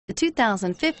The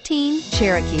 2015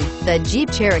 Cherokee. The Jeep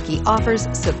Cherokee offers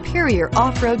superior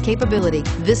off-road capability.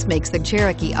 This makes the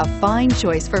Cherokee a fine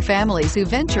choice for families who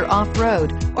venture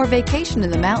off-road or vacation in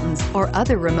the mountains or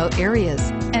other remote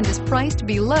areas, and is priced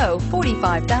below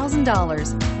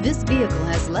 $45,000. This vehicle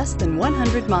has less than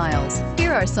 100 miles.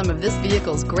 Here are some of this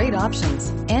vehicle's great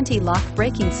options: anti-lock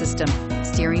braking system,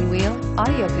 steering wheel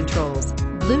audio controls,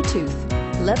 Bluetooth,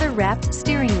 leather-wrapped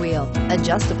steering wheel,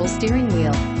 adjustable steering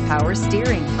wheel, power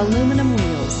steering, aluminum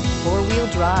wheels, four-wheel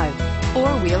drive,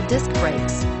 four-wheel disc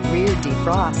brakes, rear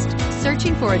defrost.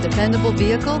 Searching for a dependable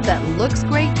vehicle that looks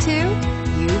great too?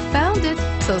 You found it,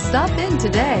 so stop in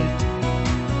today.